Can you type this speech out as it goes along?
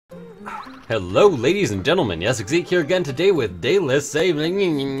Hello, ladies and gentlemen. Yessik here again today with Dayless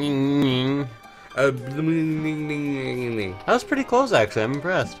Saving. That was pretty close, actually. I'm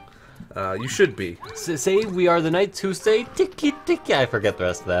impressed. You should be. Say we are the knights who say tiki tiki. I forget the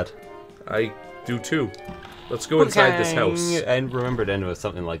rest of that. I do too. Let's go inside this house. And remember to end with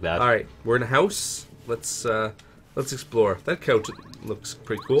something like that. All right, we're in a house. Let's explore. That couch looks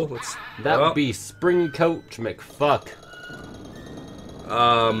pretty cool. That would be spring couch McFuck.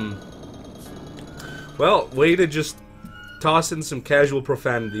 Well, way to just toss in some casual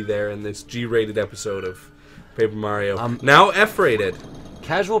profanity there in this G-rated episode of Paper Mario. Now F-rated.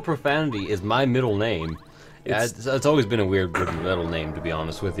 Casual profanity is my middle name. It's always been a weird middle name, to be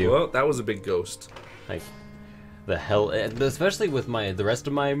honest with you. Well, that was a big ghost. Like, the hell, especially with the rest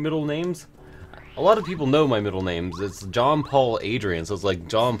of my middle names. A lot of people know my middle names. It's John Paul Adrian, so it's like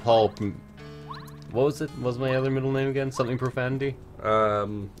John Paul. What was it? What was my other middle name again? Something profanity? I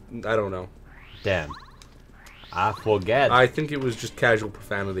don't know. Damn. I forget. I think it was just casual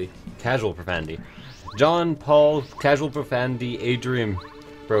profanity. Casual profanity. John Paul, casual profanity, Adrian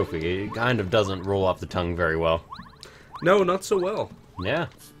Brophy. It kind of doesn't roll off the tongue very well. No, not so well. Yeah.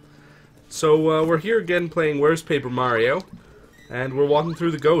 So, we're here again playing Where's Paper Mario, and we're walking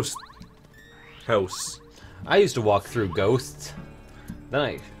through the ghost house. I used to walk through ghosts.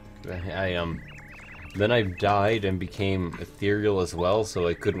 Then I died and became ethereal as well, so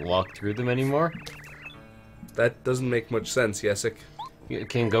I couldn't walk through them anymore. That doesn't make much sense, Yessik.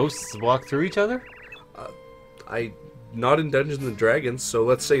 Can ghosts walk through each other? Not in Dungeons and Dragons, so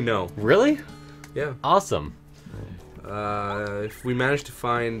let's say no. Really? Yeah. Awesome. If we manage to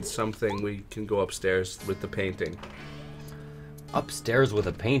find something, we can go upstairs with the painting. Upstairs with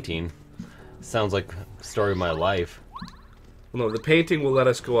a painting? Sounds like the story of my life. Well, no, the painting will let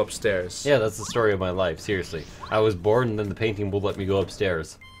us go upstairs. Yeah, that's the story of my life, seriously. I was born and then the painting will let me go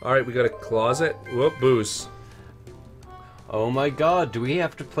upstairs. Alright, we got a closet. Whoop, booze. Oh my god, do we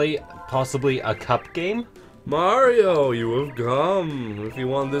have to play possibly a cup game? Mario, you have come. If you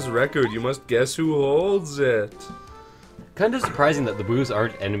want this record, you must guess who holds it. Kind of surprising that the boos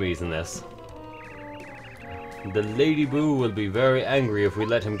aren't enemies in this. The Lady Boo will be very angry if we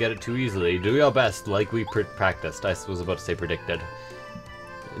let him get it too easily. Do your best, like we practiced. I was about to say predicted.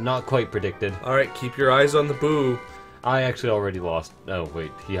 Not quite predicted. Alright, keep your eyes on the boo. I actually already lost. Oh,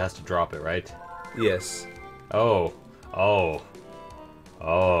 wait. He has to drop it, right? Yes. Oh. Oh.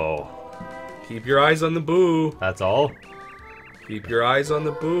 Oh. Keep your eyes on the boo. That's all? Keep your eyes on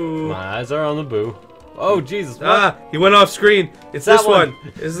the boo. My eyes are on the boo. Oh, Jesus. What? Ah, he went off screen. It's this one.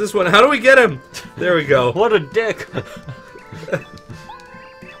 It's this one. How do we get him? There we go. What a dick.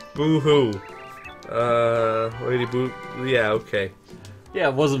 Boo-hoo. Lady Boo. Yeah, okay. Yeah,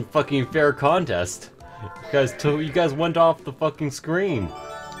 it wasn't fucking fair contest. You guys went off the fucking screen.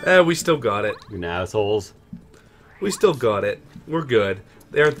 We still got it. You assholes. We still got it. We're good.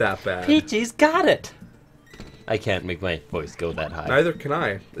 They aren't that bad. Peachy's got it. I can't make my voice go that high. Neither can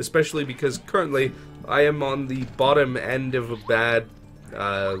I. Especially because currently I am on the bottom end of a bad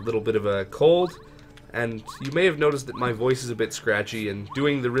little bit of a cold. And you may have noticed that my voice is a bit scratchy, and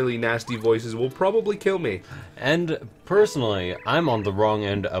doing the really nasty voices will probably kill me. And personally, I'm on the wrong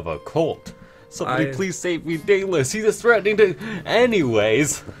end of a cult. Somebody please save me, Dayless. He's threatening to...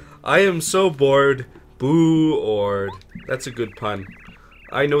 Anyways. I am so bored. Boo-ord. That's a good pun.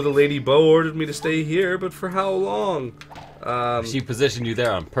 I know the Lady Bo ordered me to stay here, but for how long? She positioned you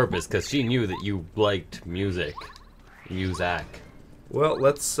there on purpose because she knew that you liked music. Muzak. Well,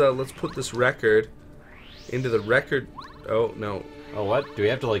 let's put this record into the record... Oh, no. Oh, what? Do we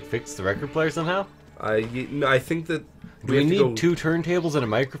have to, like, fix the record player somehow? I think that... Do we need two turntables and a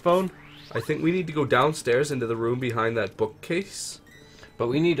microphone? I think we need to go downstairs into the room behind that bookcase. But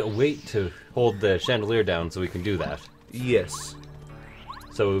we need a weight to hold the chandelier down so we can do that. Yes.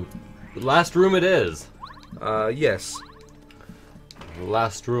 So, last room it is. Yes.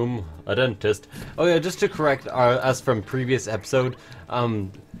 Last room, a dentist. Oh yeah, just to correct us from previous episode,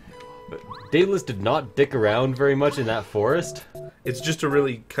 Daedalus did not dick around very much in that forest. It's just a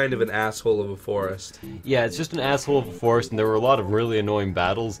really kind of an asshole of a forest. Yeah, it's just an asshole of a forest, and there were a lot of really annoying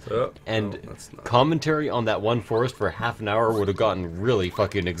battles. Commentary on that one forest for half an hour would have gotten really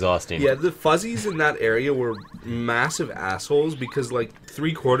fucking exhausting. Yeah, the fuzzies in that area were massive assholes because, like,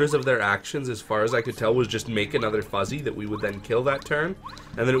 3/4 of their actions, as far as I could tell, was just make another fuzzy that we would then kill that turn,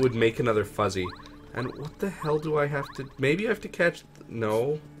 and then it would make another fuzzy. And what the hell do I have to... Maybe I have to catch...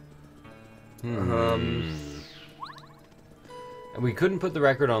 No. And we couldn't put the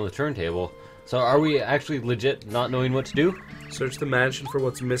record on the turntable, so are we actually legit not knowing what to do? Search the mansion for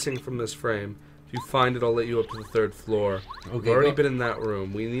what's missing from this frame. If you find it, I'll let you up to the 3rd floor. Okay, We've already go. been in that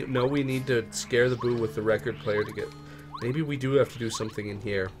room. We need to scare the boo with the record player to get... Maybe we do have to do something in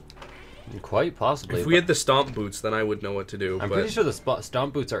here. Quite possibly. If we had the stomp boots, then I would know what to do. I'm but pretty sure the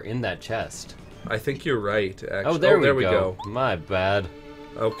stomp boots are in that chest. I think you're right, actually. Oh, there we go. My bad.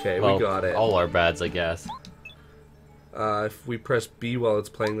 Okay, Well, we got it. All our bads, I guess. If we press B while it's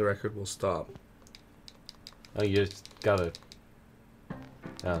playing the record, we'll stop. Oh, you just gotta...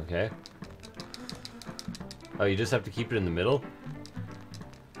 Okay. Oh, you just have to keep it in the middle?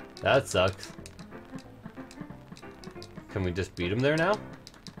 That sucks. Can we just beat him there now?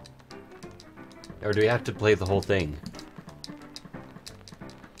 Or do we have to play the whole thing?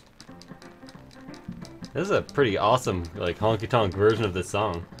 This is a pretty awesome, like, honky-tonk version of this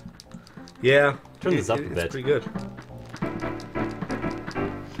song. Yeah. Turn this up a bit. It's pretty good.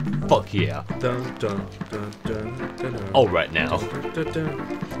 Fuck yeah. Dun, dun, dun, dun, dun, dun. Alright now.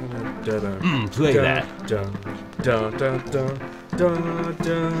 Play that.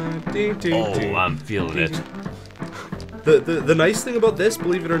 Oh, I'm feeling it. The nice thing about this,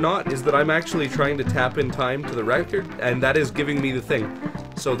 believe it or not, is that I'm actually trying to tap in time to the record, and that is giving me the thing.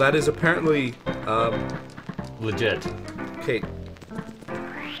 So that is apparently, Legit. okay.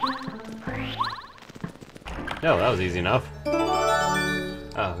 No, that was easy enough.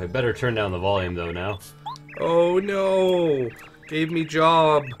 Oh, I better turn down the volume though now. Oh no! Gave me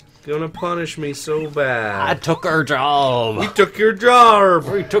job. Gonna punish me so I bad. took her job! We took your job!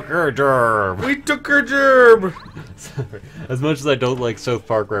 We took her job! We took your job! Sorry. As much as I don't like South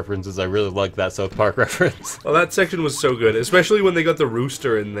Park references, I really like that South Park reference. Oh, that section was so good, especially when they got the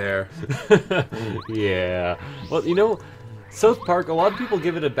rooster in there. Yeah. Well, you know, South Park, a lot of people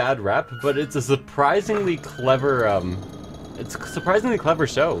give it a bad rap, but it's a surprisingly clever, it's a surprisingly clever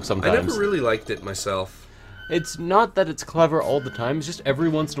show I sometimes. never really liked it myself. It's not that it's clever all the time, it's just every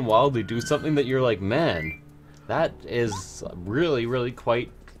once in a while they do something that you're like, man, that is really, really quite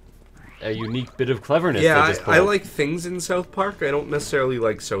a unique bit of cleverness. Yeah, they just I pulled. like things in South Park. I don't necessarily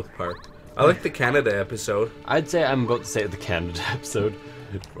like South Park. I like the Canada episode. I'd say I'm about to say the Canada episode,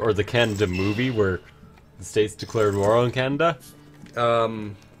 or the Canada movie where the states declared war on Canada.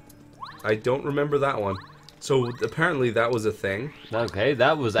 I don't remember that one. So apparently that was a thing. Okay,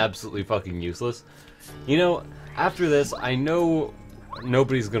 that was absolutely fucking useless. You know, after this, I know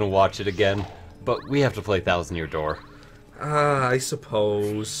nobody's gonna watch it again, but we have to play Thousand Year Door. I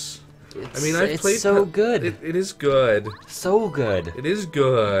suppose. I mean, I've It's played. so good. It is good. So good. It is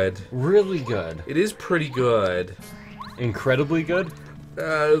good. Really good. It is pretty good. Incredibly good?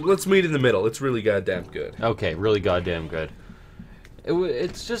 Let's meet in the middle. It's really goddamn good. Okay, really goddamn good.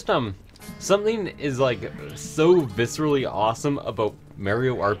 It's just, something is, like, so viscerally awesome about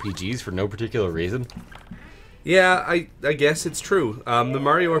Mario RPGs for no particular reason. Yeah, I guess it's true. The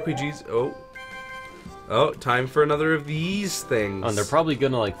Mario RPGs. Oh, time for another of these things. Oh, and they're probably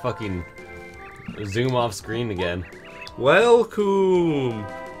gonna, like, fucking zoom off screen again. Welcome.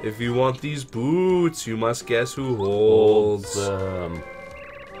 If you want these boots, you must guess who holds.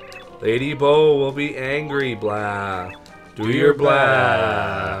 Lady Bo will be angry, blah. Do your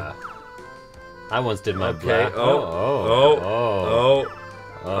blah. I once did my Okay. blah. Oh.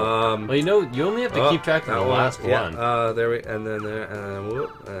 Well, you know, you only have to keep track of the last one. There we, and then there, and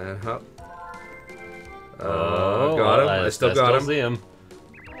whoop, and hop. Oh, got him. well, I still got him. See him.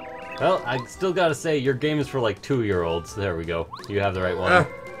 Well, I still gotta say, your game is for like 2-year-olds. There we go. You have the right one.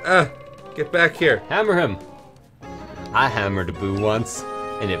 Get back here. Hammer him. I hammered a boo once,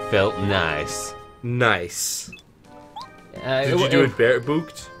 and it felt nice. Nice. Did you do it bare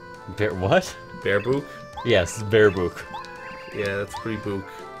booked? Bear what? Bare book? Yes, bear book. Yeah, that's pretty book.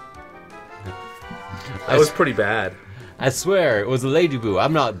 That was pretty bad. I swear, it was a lady boo.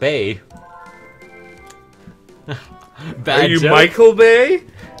 I'm not Bay. Bad Are you joke? Michael Bay?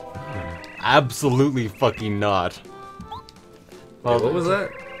 Absolutely fucking not. Well, Wait, what was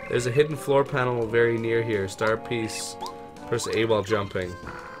that? There's a hidden floor panel very near here. Star piece. Press A while jumping.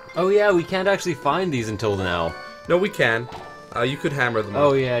 Oh yeah, we can't actually find these until now. No, we can. You could hammer them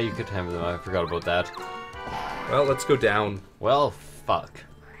Oh up. yeah, you could hammer them. I forgot about that. Well, let's go down. Well, fuck.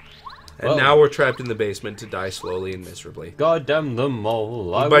 And Well, now we're trapped in the basement to die slowly and miserably. God damn them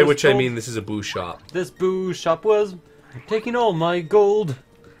all. By which I told mean this is a boo shop. this boo shop was taking all my gold.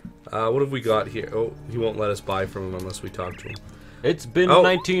 What have we got here? Oh, he won't let us buy from him unless we talk to him. It's been Oh.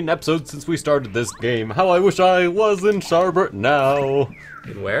 19 episodes since we started this game. How I wish I was in Sharbert now.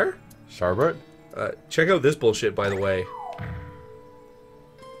 In where? Sharbert? Check out this bullshit, by the way.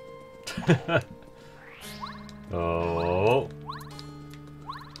 Oh.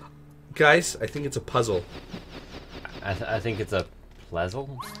 Guys, I think it's a puzzle. I think it's a pleasant.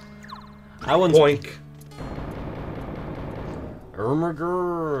 I once... Boink. Oh my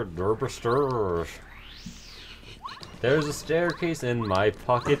god, Derpesters. There's a staircase in my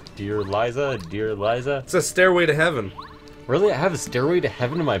pocket, dear Liza, dear Liza. It's a stairway to heaven. Really? I have a stairway to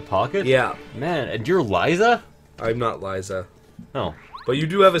heaven in my pocket? Yeah. Man, and you're Liza? I'm not Liza. Oh. But you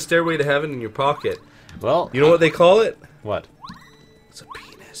do have a stairway to heaven in your pocket. Well... You know what they call it? What? It's a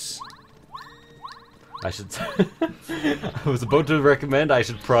penis. I should... I was about to recommend I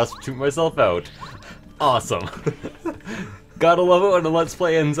should prostitute myself out. Awesome. Gotta love it when a Let's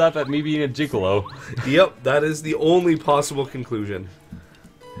Play ends up at me being a gigolo. Yep, that is the only possible conclusion.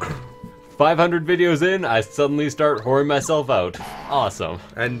 500 videos in, I suddenly start whoring myself out. Awesome.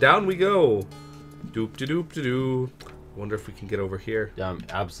 And down we go. Doop-de-doop-de-doo. Wonder if we can get over here.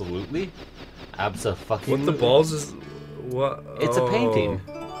 Absolutely. Abso-fucking... What the balls is... What? It's a painting.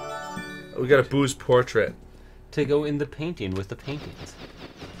 We got a Boo's portrait. To go in the painting with the paintings.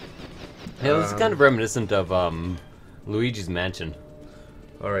 Yeah, this is kind of reminiscent of, Luigi's Mansion.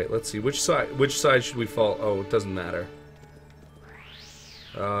 Alright, let's see. Which side should we fall? Oh, it doesn't matter.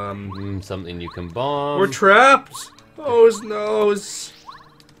 Something you can bomb. We're trapped! Oh, his nose!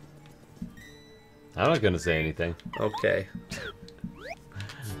 I'm not gonna say anything. Okay.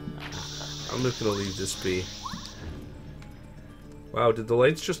 I'm just gonna leave this be. Wow, did the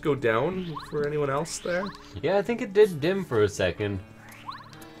lights just go down for anyone else there? Yeah, I think it did dim for a second.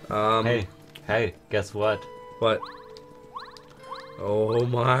 Hey, guess what? What? Oh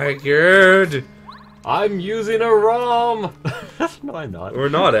my god! I'm using a ROM! No, I'm not. Or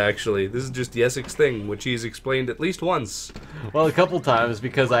not, actually. This is just Yessik's thing, which he's explained at least once. Well, a couple times,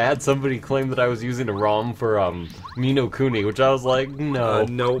 because I had somebody claim that I was using a ROM for, Ni no Kuni, which I was like, no.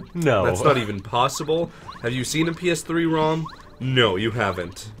 Nope. No. That's not even possible. Have you seen a PS3 ROM? No, you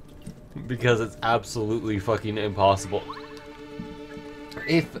haven't. Because it's absolutely fucking impossible.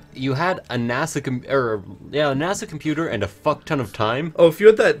 If you had a NASA computer and a fuck ton of time. Oh, if you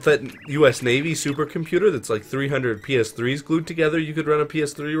had that US Navy supercomputer that's like 300 PS3s glued together, you could run a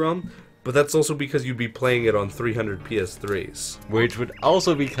PS3 ROM. But that's also because you'd be playing it on 300 PS3s. Which would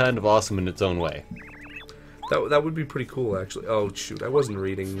also be kind of awesome in its own way. That would be pretty cool, actually. Oh, shoot, I wasn't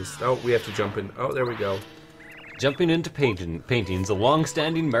reading this. Oh, we have to jump in. Oh, there we go. Jumping into paintings, a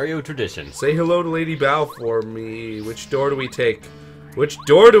long-standing Mario tradition. Say hello to Lady Bow for me. Which door do we take? Which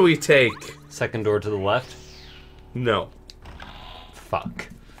door do we take? Second door to the left. No. Fuck.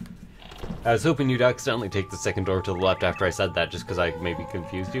 I was hoping you'd accidentally take the second door to the left after I said that, just because I maybe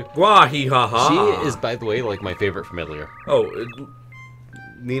confused you. Wah hee ha ha. She is, by the way, like my favorite familiar. Oh,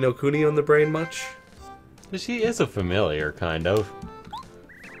 Ni no Kuni on the brain much? She is a familiar, kind of.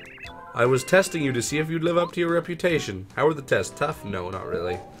 I was testing you to see if you'd live up to your reputation. How were the tests? Tough? No, not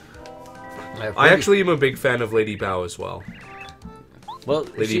really. I actually am a big fan of Lady Bow as well. Well,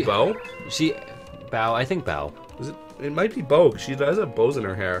 Lady Bow? Bow, I think Bow. Is it? It might be Bow, 'cause she does have bows in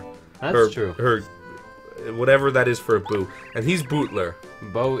her hair. That's true. Her, whatever that is for a Boo. And he's Bootler.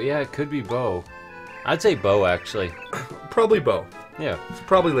 Bow, yeah, it could be Bow. I'd say Bow, actually. Probably Bow. Yeah. It's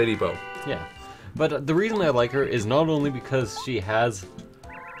probably Lady Bow. Yeah. But the reason I like her is not only because she does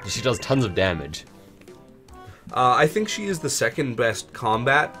tons of damage. I think she is the second best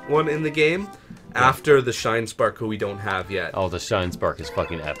combat one in the game, after the Shine Spark, who we don't have yet. Oh, the Shine Spark is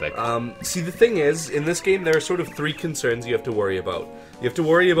fucking epic. See, the thing is, in this game, there are sort of three concerns you have to worry about. You have to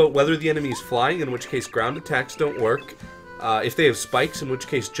worry about whether the enemy is flying, in which case ground attacks don't work. If they have spikes, in which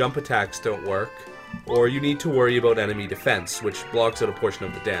case jump attacks don't work. Or you need to worry about enemy defense, which blocks out a portion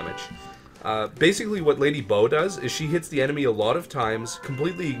of the damage. Basically, what Lady Bow does is she hits the enemy a lot of times,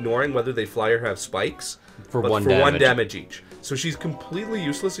 completely ignoring whether they fly or have spikes, for one damage each. So she's completely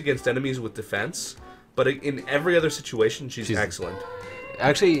useless against enemies with defense, but in every other situation, she's excellent.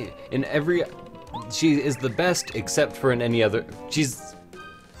 Actually, she is the best, except for in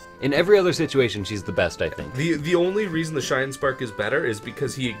every other situation, she's the best, I think. The only reason the Shine Spark is better is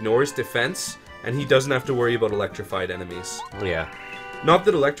because he ignores defense, and he doesn't have to worry about electrified enemies. Yeah. Not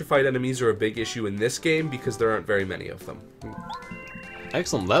that electrified enemies are a big issue in this game, because there aren't very many of them.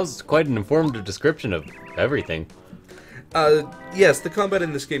 Excellent. That was quite an informative description of everything. Yes, the combat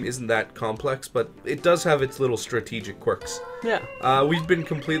in this game isn't that complex, but it does have its little strategic quirks. Yeah. We've been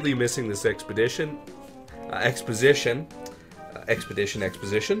completely missing this exposition. An expedition. It's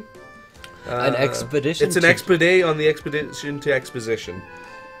an expedite on the expedition to exposition.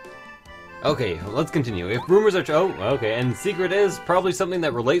 Okay, let's continue. If rumors are true, okay, and the secret is probably something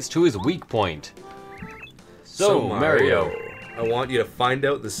that relates to his weak point. So Mario, I want you to find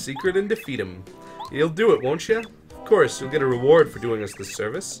out the secret and defeat him. You'll do it, won't you? Of course, you'll get a reward for doing us this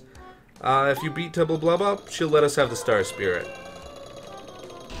service. If you beat Tubble Blub up, she'll let us have the Star Spirit.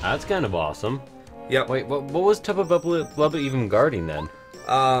 That's kind of awesome. Yep. Wait, what was Tubba Blubba even guarding then?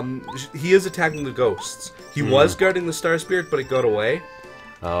 He is attacking the ghosts. He was guarding the Star Spirit, but it got away.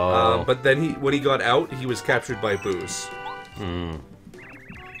 Oh. But then when he got out, he was captured by Booze.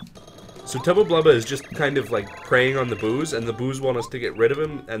 So Tubba Blubba is just kind of like preying on the Booze, and the Booze want us to get rid of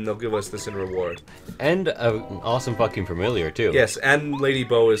him, and they'll give us this in reward. And an awesome fucking familiar, too. Yes, and Lady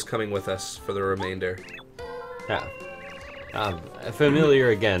Bo is coming with us for the remainder. Yeah. Familiar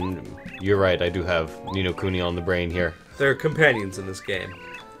again. You're right, I do have Ni no Kuni on the brain here. They're companions in this game.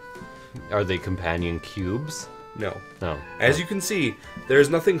 Are they companion cubes? No. No. As you can see, there's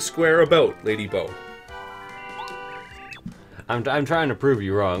nothing square about Lady Bo. I'm trying to prove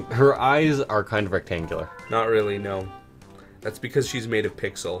you wrong. Her eyes are kind of rectangular. Not really, no. That's because she's made of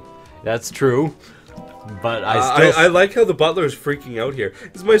pixel. That's true. But I like how the butler is freaking out here.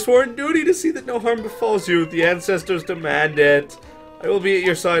 It's my sworn duty to see that no harm befalls you. The ancestors demand it. I will be at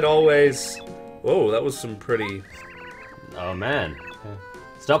your side always. Whoa, that was some pretty... Oh, man.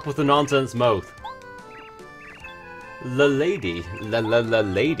 Stop with the nonsense mouth. La lady. La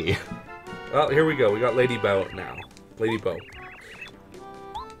lady. Well, here we go. We got Lady Bo now. Lady Bo.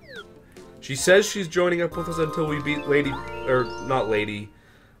 She says she's joining up with us until we beat Lady... Or, not Lady...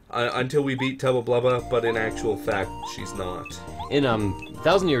 until we beat Tubba Blubba, but in actual fact, she's not. In,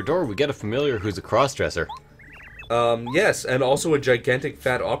 Thousand Year Door, we get a familiar who's a cross-dresser. Yes, and also a gigantic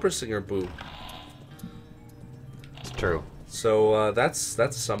fat opera singer boo. It's true. So,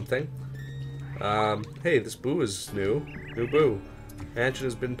 that's something. Hey, this boo is new. New boo. Mansion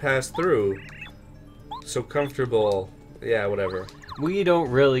has been passed through. So comfortable. Yeah, whatever. We don't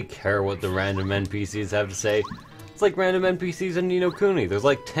really care what the random NPCs have to say. It's like random NPCs in Ni no Kuni. There's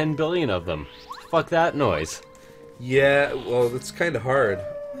like 10 billion of them. Fuck that noise. Yeah, well, that's kind of hard.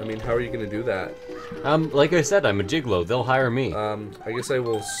 I mean, how are you going to do that? Like I said, I'm a gigolo. They'll hire me. I guess I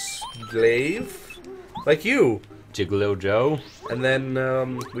will slave? Like you! Gigolo Joe. And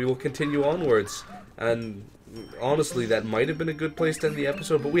then, we will continue onwards. And honestly, that might have been a good place to end the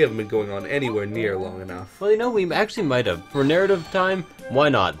episode, but we haven't been going on anywhere near long enough. Well, you know, we actually might have. For narrative time, why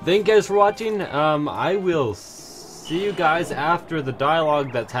not? Thank you guys for watching. I will see you guys after the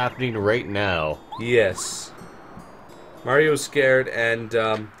dialogue that's happening right now. Yes. Mario's scared, and,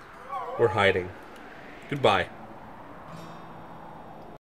 we're hiding. Goodbye.